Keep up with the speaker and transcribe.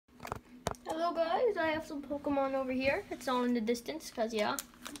Hello guys, I have some Pokemon over here. It's all in the distance, because yeah,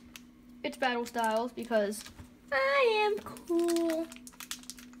 it's Battle Styles, because I am cool.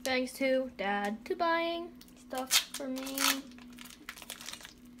 Thanks to Dad to buying stuff for me.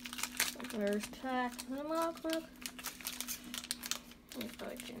 There's tax.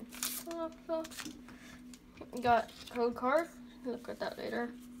 Got code card. Look at that later.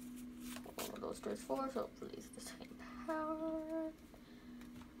 One of those doors for, so hopefully it's the same power.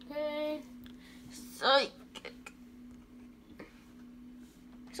 Okay.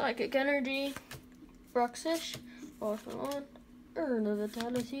 Psychic energy. Bruxish. Awesome on. Earn the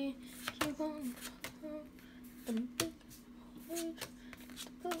vitality. Keep on.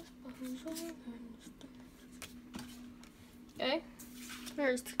 Okay.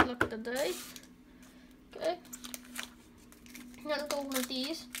 Here's the look at the dice. Okay. Now let's go with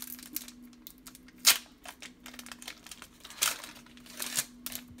these.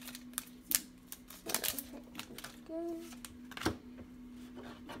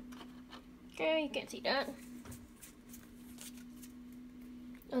 Okay, you can't see that.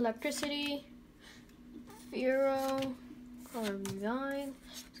 Electricity, Fearow, Carbine,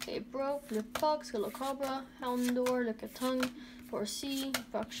 Escape-Rope, Lip-Bug, Skillicabra, Houndour, Lickitung, Horsea,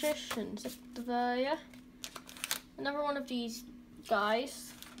 Bruxish, and Ziptavia. Another one of these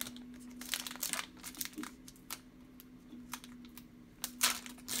guys.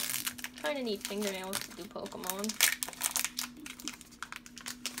 Kinda need fingernails to do Pokemon.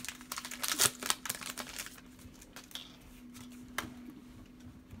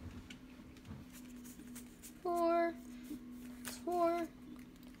 Four.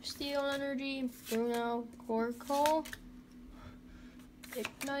 Steel Energy, Bruno, Gorkle,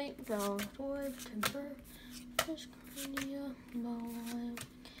 Ignite, Valorb, Timber, Discordia,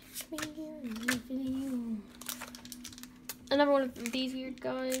 Another one of these weird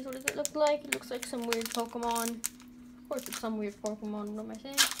guys. What does it look like? It looks like some weird Pokemon. Of course it's some weird Pokemon, what am I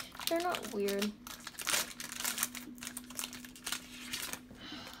saying? They're not weird.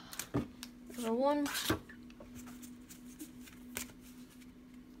 Number one.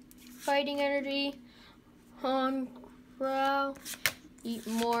 Fighting Energy, Hongrow, Eat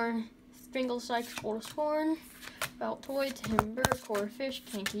More, Stringle Psych, Scorn, Baltoy, Timber, Corphish,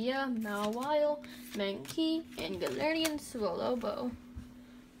 Kankia, Mawile, Mankey, and Galarian Swalowbo.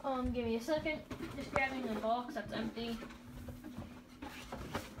 Give me a second. Just grabbing the box that's empty.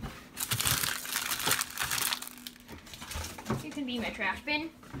 You can be my trash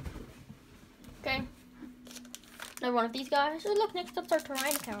bin. Okay. Another one of these guys. Oh look, next up's our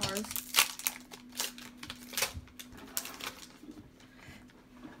Tyranitar.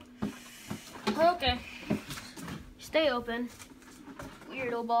 Okay. Stay open.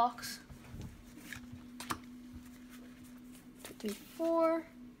 Weirdo box. 2, 3, 4.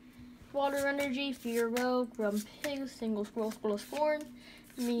 Water Energy, Fearow, Grumpig, Single Scroll, Scorn,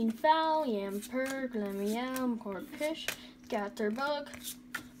 Meanfowl, Yamper, Glameow, Corphish, Scatterbug,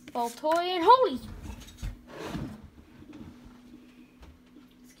 Baltoy, and holy!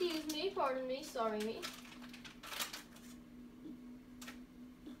 Excuse me, pardon me, sorry me.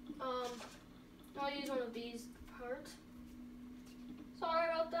 I'll use one of these parts. Sorry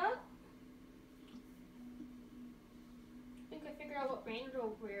about that. I think I figured out what Range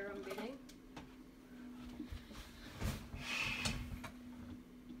Rover I'm getting.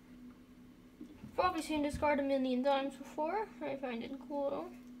 Probably seen this card a million times before. I find it cool though.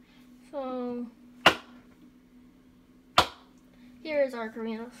 So here is our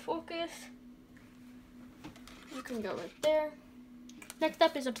Ocarina Focus. You can go right there. Next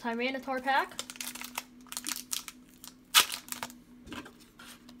up is a Tyranitar pack.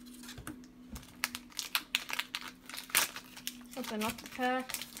 Open up the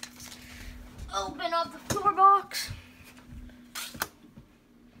pack. Open up the floor box.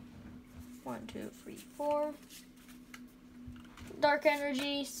 1, 2, 3, 4. Dark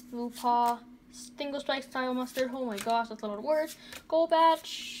Energy, Swooppaw, Stingle Strike, Style Mustard. Oh my gosh, that's a lot of words. Golbat,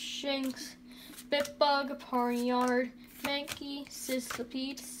 Shinx, Bitbug, Pawniard, Mankey,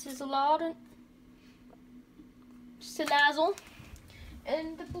 Sizzlipede, Sizzlipede, Salazzle,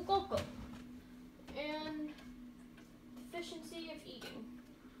 and the Fuecoco. And Deficiency of Eating.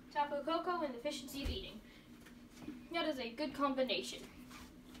 Tapu Koko and Deficiency of Eating. That is a good combination.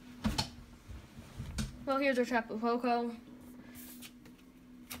 Well, here's our Tapu Koko.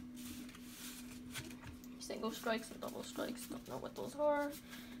 Single strikes and double strikes. Don't know what those are.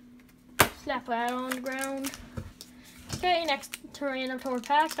 Slap that on the ground. Okay, next Tyranitar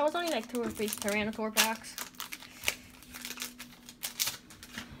pack. That was only like 2 or 3 Tyranitar packs.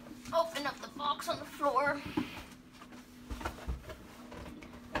 Open up the box on the floor.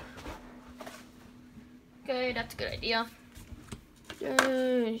 Okay, that's a good idea.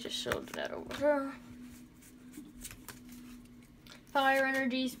 Just showed that over here. Fire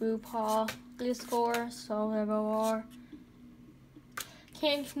Energy, Smooth Paw, Gliscor, Solevor,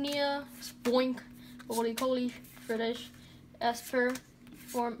 Canknia, Spoink, Holy Coly, British, Esper,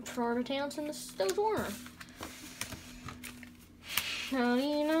 Formitans, and the Stoneformer.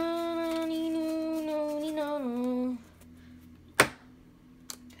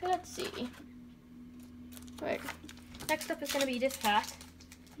 Let's see. Right. Next up is going to be this pack.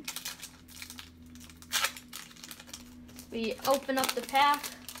 We open up the pack,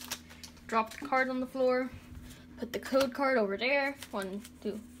 drop the card on the floor, put the code card over there. 1,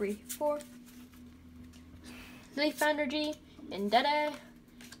 2, 3, 4. Leaf Energy, Indetta,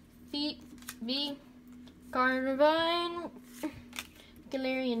 Feet, V, Carnivine,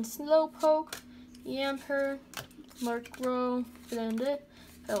 Galarian Slowpoke, Yamper, Murkrow, Blended,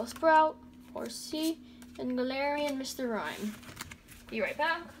 Bellsprout, Horsea, and Galarian Mr. Rhyme. Be right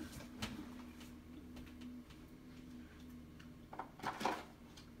back.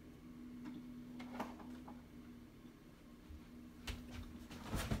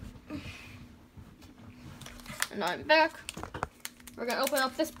 And I'm back. We're gonna open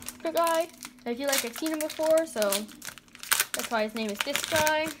up this guy. I feel like I've seen him before, so that's why his name is this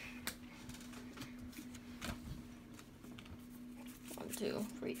guy. 1, 2,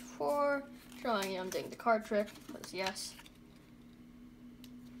 3, 4. Showing him doing the card trick, because yes.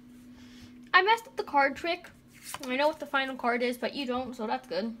 I messed up the card trick. I know what the final card is, but you don't, so that's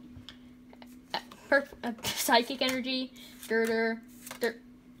good. Psychic Energy, Girder,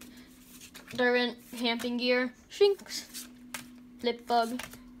 Durant, Camping Gear, Shinx, Flipbug,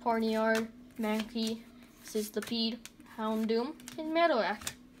 Pawniard, Mankey, Sizzlipede, Houndoom, and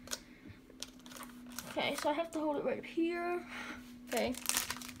Meadowlark. Okay, so I have to hold it right up here. Okay.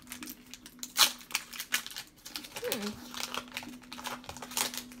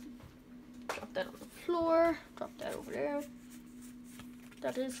 Drop that on the floor. Drop that over there.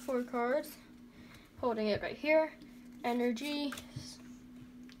 That is 4 cards. Holding it right here. Energy,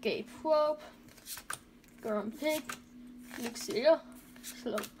 Gapewope, Grumpig, Luxio,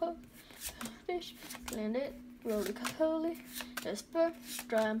 Slowpoke, Fish, Glandit, Roly-Poly, Esper,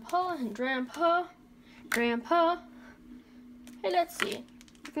 Drampa, and Drampa. Hey, let's see.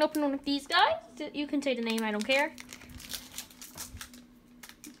 You can open one of these guys. You can say the name, I don't care.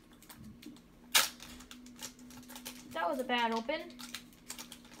 That was a bad open.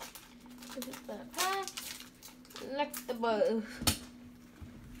 This is the pack. Electabuzz.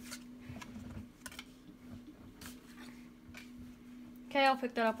 Okay, I'll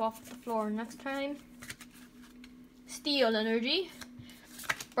pick that up off the floor next time. Steel Energy,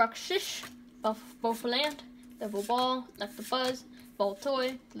 Bruxish, Bouffalant, Devil Ball, Electabuzz,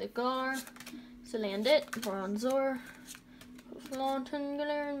 Baltoy, Gligar, Salandit, Bronzor, Flaunton,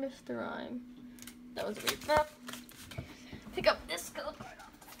 Galarian, Mr. Rhyme. That was a great pack. Pick up this code card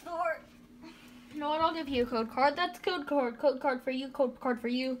off the floor. You know what? I'll give you a code card. That's code card. Code card for you. Code card for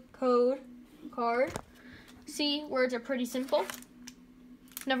you. Code card. See, words are pretty simple.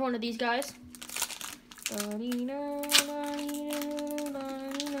 Never one of these guys.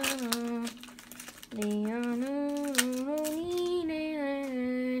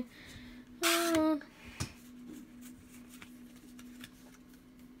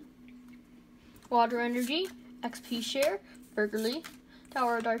 Water Energy, XP Share, Burgley,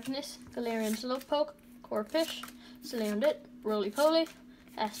 Tower of Darkness, Galarian Slowpoke, Corphish, Salandit, Roly-Poly,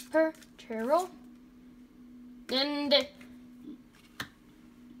 Esper, Cheryl, and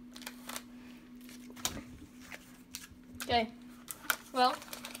okay, well,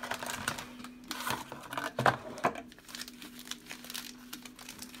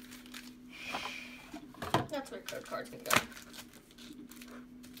 that's where code cards can go.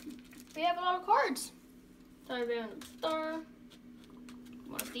 We have a lot of cards. Tyrant Star,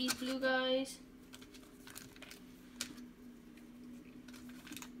 one of these blue guys.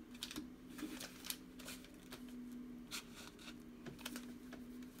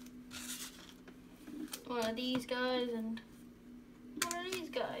 One of these guys and one of these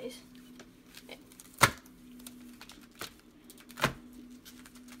guys.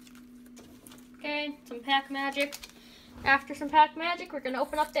 Okay, some pack magic. After some pack magic, we're gonna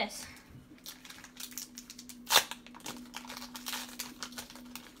open up this.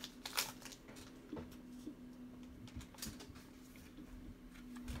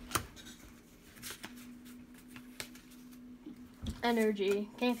 Energy,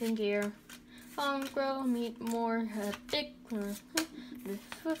 Camping Gear, Grow, Meet More, Big,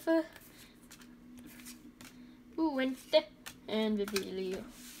 Uwente, and Vivilio.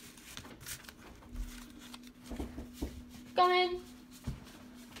 coming.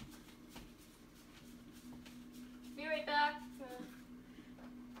 Be right back.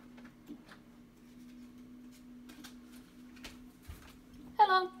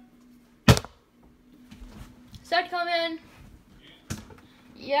 Hello. Set coming.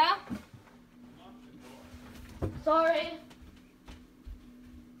 Yeah? Sorry.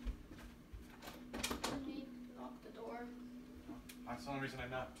 Lock the door. That's the only reason I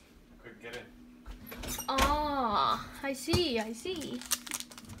knocked. I couldn't get in. Ah, I see. You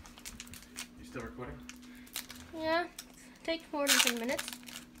still recording? Yeah, take more than 10 minutes.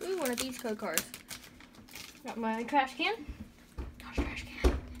 Ooh, one of these code cards. Got my trash can. Trash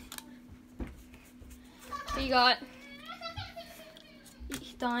can. We got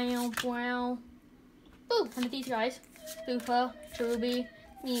Style Brown. Ooh, one of these guys. Lufa, Cherubi,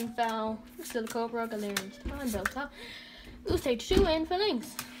 Mean Foul, Still Cobra, Galarian Star, Delta. Ooh, stage 2 and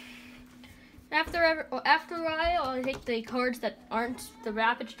Phalanx. After a while, I'll take the cards that aren't the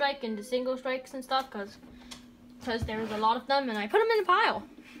Rapid Strike and the Single Strikes and stuff, because there's a lot of them, and I put them in a pile,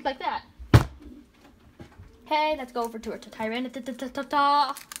 like that. Okay, let's go over to Tyranitar.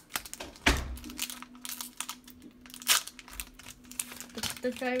 The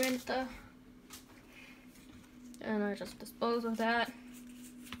Tyranitar. And I just dispose of that.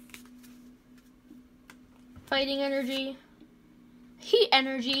 Fighting Energy. Heat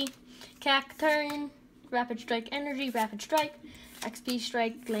Energy. Cacturn. Rapid Strike Energy. Rapid Strike. XP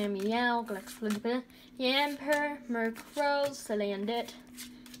Strike. Glameow. Glaxflip. Yamper. Murkrow. Salandit.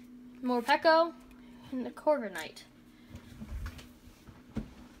 Morpeko. And the Corviknight.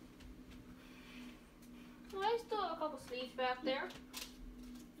 Well, I still have a couple sleeves back there.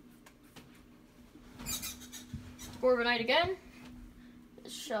 Corviknight again.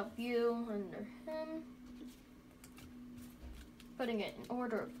 Shove you under him. Putting it in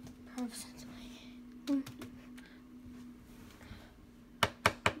order of purposes.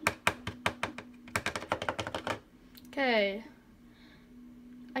 Okay.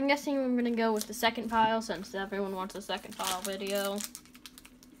 I'm guessing we're gonna go with the second pile since everyone wants a second pile video.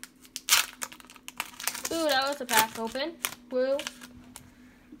 Ooh, that was a pack open. Woo.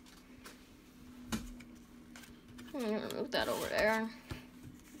 I'm gonna move that over there.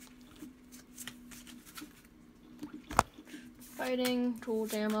 Fighting, Tool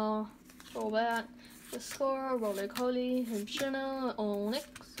Demo, Golbat, Discord, Roly-Poly, Himshino, Onyx,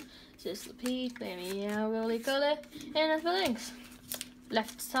 Sislipede, Glameow, Roly-Poly, and a Phalanx.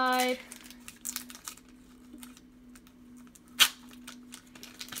 Left side.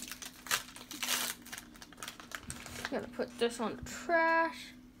 I'm gonna put this on the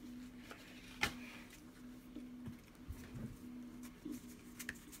trash.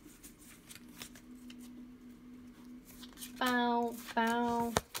 Bow,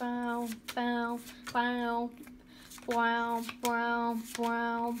 bow, bow, bow, bow, wow, wow,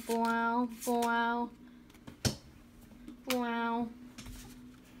 wow, wow, wow, wow.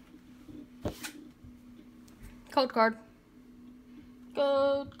 Code card.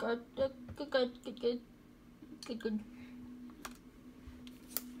 Good, good, good, good, good, good, good, good.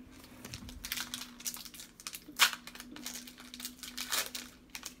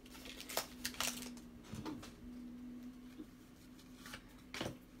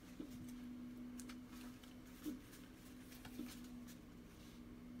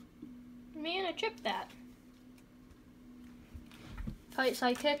 Man, I chipped that. Kite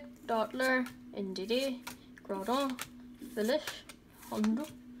Psychic, Dottler, NDD, Groudon, Phyllis, Hondo,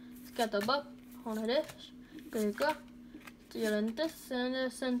 Scatterbug, Hornadish, Giga, Stylentis,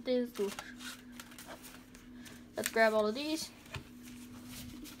 and Sentis. Let's grab all of these.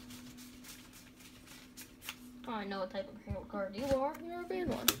 Oh, I know what type of hero card you are. You're a bad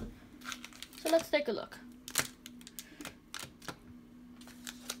one. So let's take a look.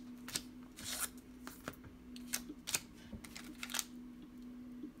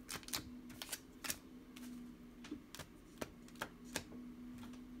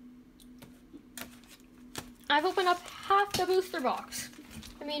 I've opened up half the booster box.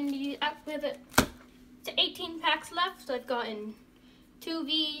 I mean, with it, it's 18 packs left, so I've gotten 2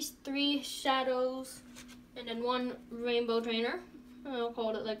 Vs, 3 Shadows, and then 1 Rainbow Trainer. I'll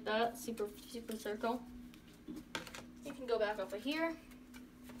call it like that, Super Circle. You can go back over here.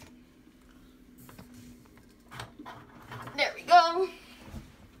 There we go.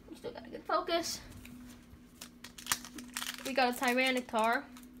 We still got a good focus. We got a Tyranitar.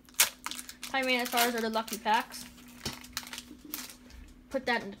 Tyranitars are the lucky packs. Put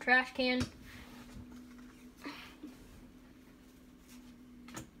that in the trash can.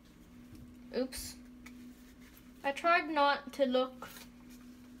 Oops. I tried not to look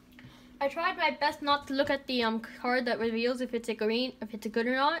I tried my best not to look at the card that reveals if it's a good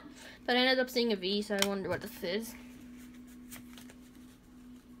or not, but I ended up seeing a V, so I wonder what this is.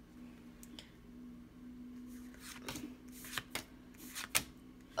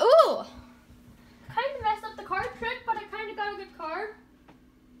 Ooh! Kind of messed up the card trick, but I kind of got a good card.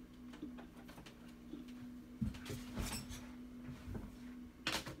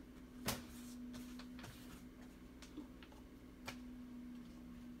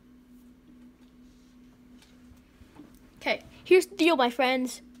 Okay, here's the deal, my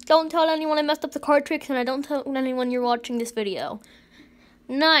friends. Don't tell anyone I messed up the card tricks, and I don't tell anyone you're watching this video.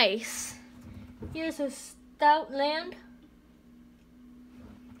 Nice. Here's a Stoutland.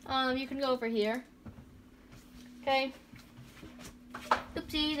 You can go over here. Okay.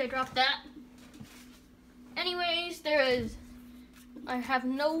 Oopsies, I dropped that. Anyways, there is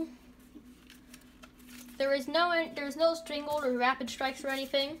no Strangled or Rapid Strikes or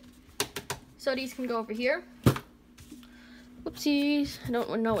anything. So these can go over here. Whoopsies. I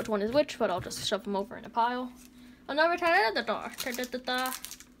don't know which one is which, but I'll just shove them over in a pile. Another Tyranitar.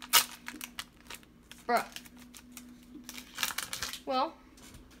 Bruh. Well,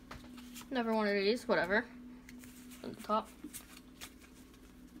 never one of these. Whatever. On the top.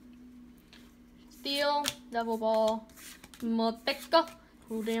 Steel, Devil Ball, Moteka,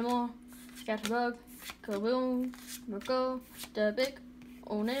 Udemo, Scatterbug, Kaboom, Murko, Debik,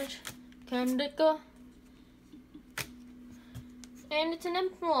 Onage, Kandika. And it's an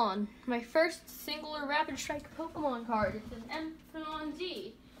Emphalon, my first singular Rapid Strike Pokemon card. It's an Emphalon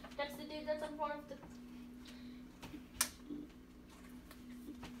Z. That's the dude that's on one of the...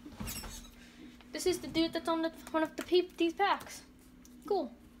 This is the dude that's on one of these packs.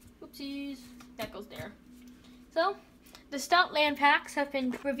 Cool. Oopsies. That goes there. So, the Stoutland packs have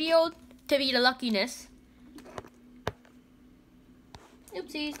been revealed to be the luckiness.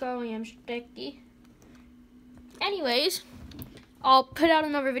 Oopsies, Garlium Sticky. Anyways, I'll put out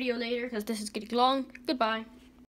another video later because this is getting long. Goodbye.